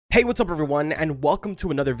Hey, what's up everyone, and welcome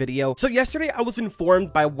to another video. So yesterday I was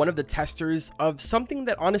informed by one of the testers of something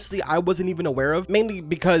that honestly I wasn't even aware of, mainly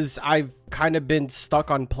because I've kind of been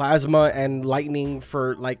stuck on plasma and lightning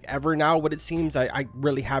for like ever now. What it seems, I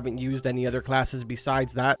really haven't used any other classes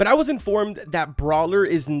besides that, but I was informed that brawler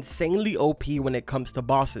is insanely OP when it comes to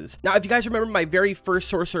bosses. Now if you guys remember my very first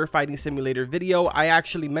sorcerer fighting simulator video, I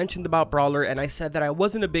actually mentioned about brawler and I said that I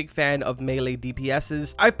wasn't a big fan of melee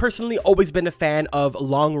DPSs. I've personally always been a fan of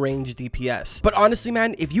long range DPS, but honestly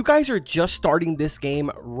man, if you guys are just starting this game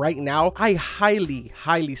right now, I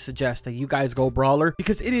highly suggest that you guys go brawler,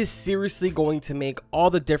 because it is seriously going to make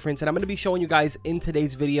all the difference. And I'm going to be showing you guys in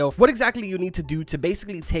today's video what exactly you need to do to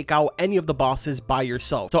basically take out any of the bosses by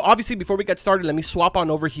yourself. So obviously before we get started, let me swap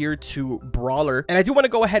on over here to brawler, and I do want to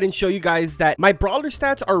go ahead and show you guys that my brawler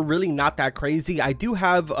stats are really not that crazy. I do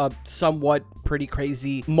have a somewhat pretty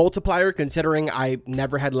crazy multiplier considering I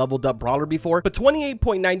never had leveled up brawler before, but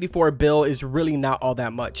 28.94 bill is really not all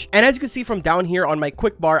that much. And as you can see from down here on my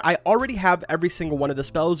quick bar, I already have every single one of the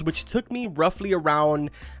spells, which took me roughly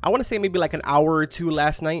around, I want to say maybe like an hour or two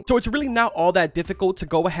last night. So it's really not all that difficult to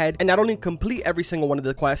go ahead and not only complete every single one of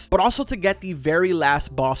the quests, but also to get the very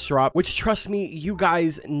last boss drop, which trust me, you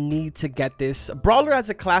guys need to get this. Brawler as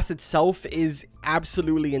a class itself is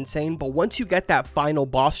absolutely insane, but once you get that final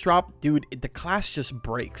boss drop, dude, the class just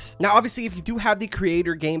breaks. Now obviously if you do have the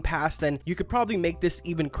creator game pass, then you could probably make this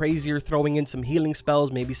even crazier, throwing in some healing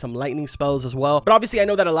spells, maybe some lightning spells as well. But obviously I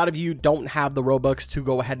know that a lot of you don't have the Robux to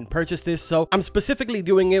go ahead and purchase this, so I'm specifically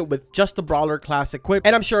doing it with just the brawler class equipped.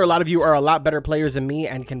 And I'm sure a lot of you are a lot better players than me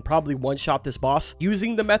and can probably one-shot this boss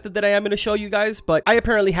using the method that I am going to show you guys, but I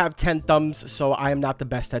apparently have 10 thumbs, so I am not the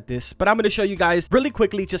best at this. But I'm going to show you guys really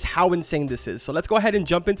quickly just how insane this is. So let's go ahead and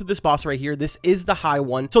jump into this boss right here. This is the high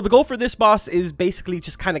one. So the goal for this boss is basically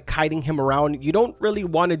just kind of kiting him around. You don't really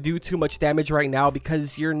want to do too much damage right now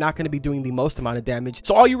because you're not going to be doing the most amount of damage.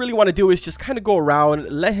 So all you really want to do is just kind of go around,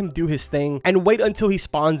 let him do his thing, and wait until he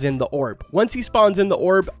spawns in the orb. Once he spawns in the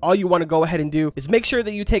orb, all you want to go ahead and do is make sure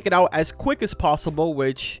that you take it out as quick as possible,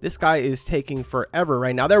 which this guy is taking forever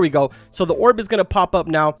right now. There we go. So the orb is going to pop up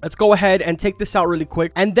now. Let's go ahead and take this out really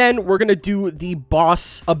quick, and then we're going to do the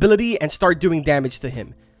boss ability and start doing damage to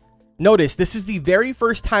him. Notice this is the very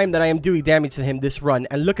first time that I am doing damage to him this run,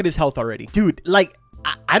 and look at his health already. Dude, like,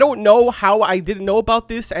 I don't know how I didn't know about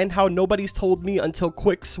this and how nobody's told me until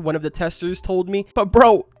Quicks, one of the testers, told me. But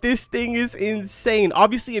bro, this thing is insane.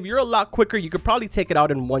 Obviously, if you're a lot quicker, you could probably take it out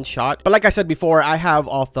in one shot. But like I said before, I have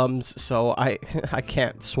all thumbs, so I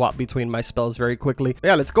can't swap between my spells very quickly. But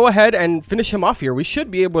yeah, let's go ahead and finish him off here. We should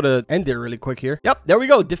be able to end it really quick here. Yep, there we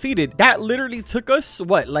go. Defeated. That literally took us,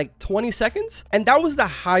 what, like 20 seconds? And that was the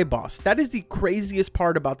high boss. That is the craziest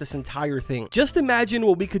part about this entire thing. Just imagine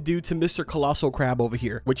what we could do to Mr. Colossal Crab over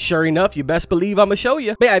here, which sure enough, you best believe I'm gonna show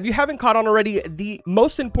you. But yeah, if you haven't caught on already, the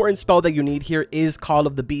most important spell that you need here is Call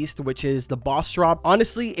of the Beast, which is the boss drop.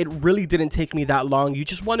 Honestly, it really didn't take me that long. You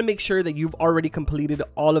just want to make sure that you've already completed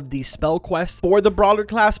all of the spell quests for the brawler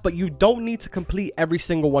class, but you don't need to complete every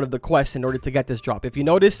single one of the quests in order to get this drop. If you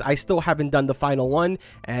notice, I still haven't done the final one,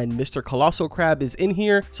 and Mr. Colossal Crab is in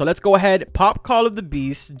here. So let's go ahead, pop Call of the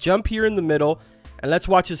Beast, jump here in the middle, and let's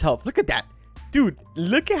watch his health. Look at that. Dude,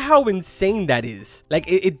 look at how insane that is. Like,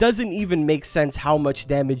 it doesn't even make sense how much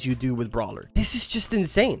damage you do with brawler. This is just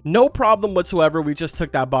insane. No problem whatsoever. We just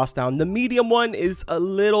took that boss down. The medium one is a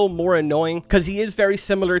little more annoying because he is very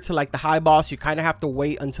similar to like the high boss. You kind of have to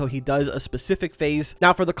wait until he does a specific phase.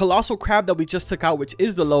 Now for the colossal crab that we just took out, which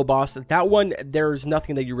is the low boss, that one, there's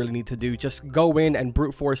nothing that you really need to do. Just go in and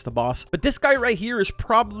brute force the boss. But this guy right here is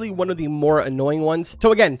probably one of the more annoying ones.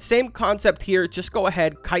 So again, same concept here. Just go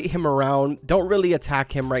ahead, kite him around. Don't really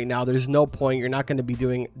attack him right now. There's no point. You're not going to be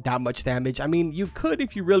doing that much damage. I mean, you could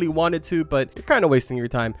if you really wanted to, but you're kind of wasting your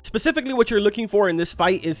time. Specifically, what you're looking for in this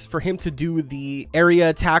fight is for him to do the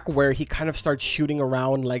area attack where he kind of starts shooting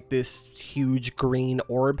around like this huge green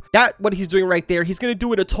orb. That what he's doing right there. He's going to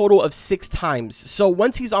do it a total of 6 times. So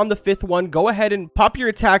once he's on the 5th one, go ahead and pop your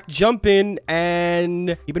attack, jump in,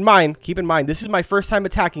 and keep in mind, this is my first time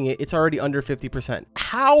attacking it. It's already under 50%.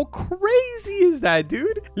 How crazy is that,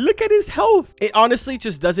 dude? Look at his health. It honestly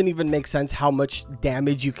just doesn't even make sense how much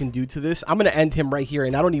damage you can do to this. I'm gonna end him right here,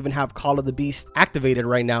 and I don't even have Call of the Beast activated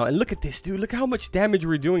right now. And look at this, dude. Look how much damage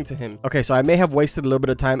we're doing to him. Okay, so I may have wasted a little bit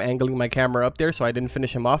of time angling my camera up there, so I didn't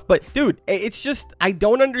finish him off. But dude, it's just, I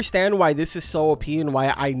don't understand why this is so OP and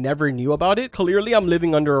why I never knew about it. Clearly, I'm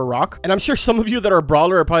living under a rock, and I'm sure some of you that are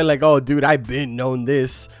brawler are probably like, oh, dude, I've been known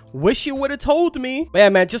this. Wish you would have told me. But yeah,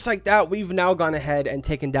 man, just like that, we've now gone ahead and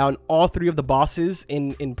taken down all 3 of the bosses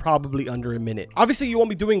in probably under a minute. Obviously, you won't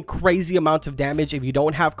be doing crazy amounts of damage if you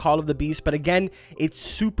don't have Call of the Beast, but again, it's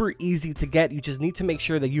super easy to get. You just need to make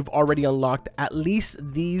sure that you've already unlocked at least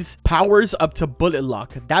these powers up to Bullet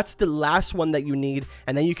Lock. That's the last one that you need,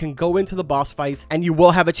 and then you can go into the boss fights and you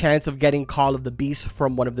will have a chance of getting Call of the Beast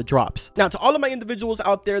from one of the drops. Now, to all of my individuals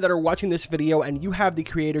out there that are watching this video and you have the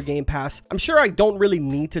Creator Game Pass, I'm sure I don't really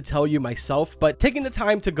need to tell you myself, but taking the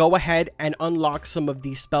time to go ahead and unlock some of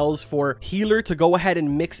these spells for Healer to go ahead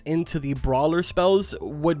and mix into the Brawler spells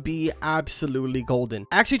would be absolutely golden.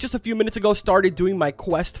 Actually, just a few minutes ago, started doing my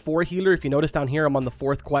quest for Healer. If you notice down here, I'm on the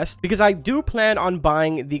 4th quest because I do plan on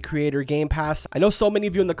buying the Creator Game Pass. I know so many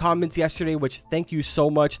of you in the comments yesterday, which thank you so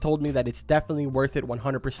much, told me that it's definitely worth it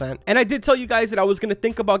 100%. And I did tell you guys that I was going to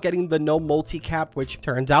think about getting the no multi-cap, which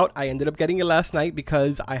turns out I ended up getting it last night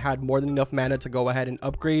because I had more than enough mana to go ahead and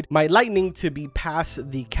upgrade my lightning to be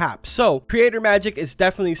past the cap. So Creator Magic is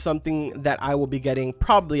definitely something that I will be getting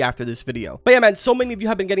probably after this video. But yeah, man, so many of you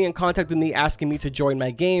have been getting in contact with me asking me to join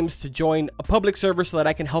my games, to join a public server so that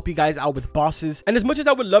I can help you guys out with bosses. And as much as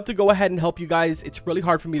I would love to go ahead and help you guys, it's really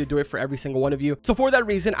hard for me to do it for every single one of you. So for that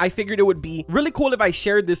reason, I figured it would be really cool if I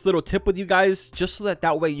shared this little tip with you guys, just so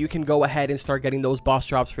that way you can go ahead and start getting those boss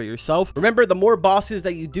drops for yourself. Remember, the more bosses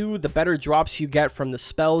that you do, the better drops you get from the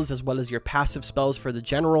spells as well as your passive spells for the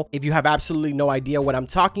general. If you have absolutely no idea what I'm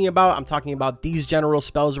talking about these general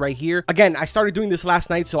spells right here. Again, I started doing this last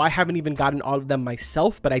night, so I haven't even gotten all of them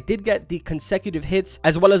myself, but I did get the consecutive hits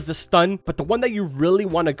as well as the stun. But the one that you really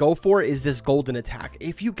want to go for is this golden attack.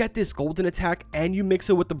 If you get this golden attack and you mix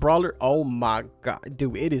it with the brawler, oh my god,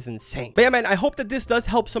 dude, it is insane. But yeah, man, I hope that this does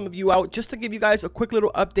help some of you out. Just to give you guys a quick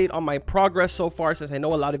little update on my progress so far, since I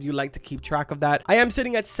know a lot of you like to keep track of that. I am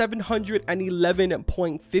sitting at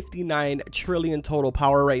 711.59 trillion total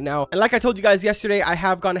power right now. And like I told you guys yesterday, I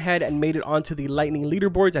have gone ahead and made it onto the lightning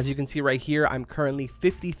leaderboards. As you can see right here, I'm currently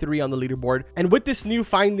 53 on the leaderboard. And with this new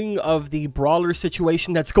finding of the brawler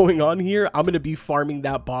situation that's going on here, I'm going to be farming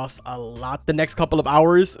that boss a lot the next couple of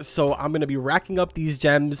hours. So I'm going to be racking up these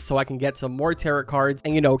gems so I can get some more tarot cards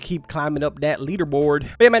and, you know, keep climbing up that leaderboard.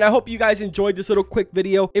 But yeah, man, I hope you guys enjoyed this little quick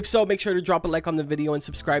video. If so, make sure to drop a like on the video and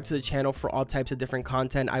subscribe to the channel for all types of different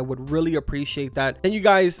content. I would really appreciate that. Thank you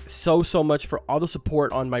guys so much for all the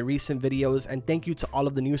support on my recent videos, and thank you to all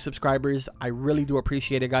of the new subscribers. I really do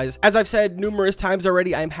appreciate it, guys. As I've said numerous times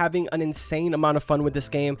already, I'm having an insane amount of fun with this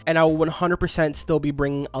game, and I will 100% still be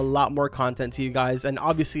bringing a lot more content to you guys, and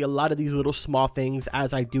obviously a lot of these little small things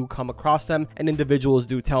as I do come across them and individuals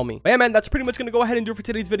do tell me. But yeah, man, that's pretty much gonna go ahead and do it for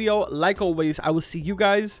today's video. Like always, I will see you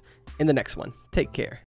guys in the next one. Take care.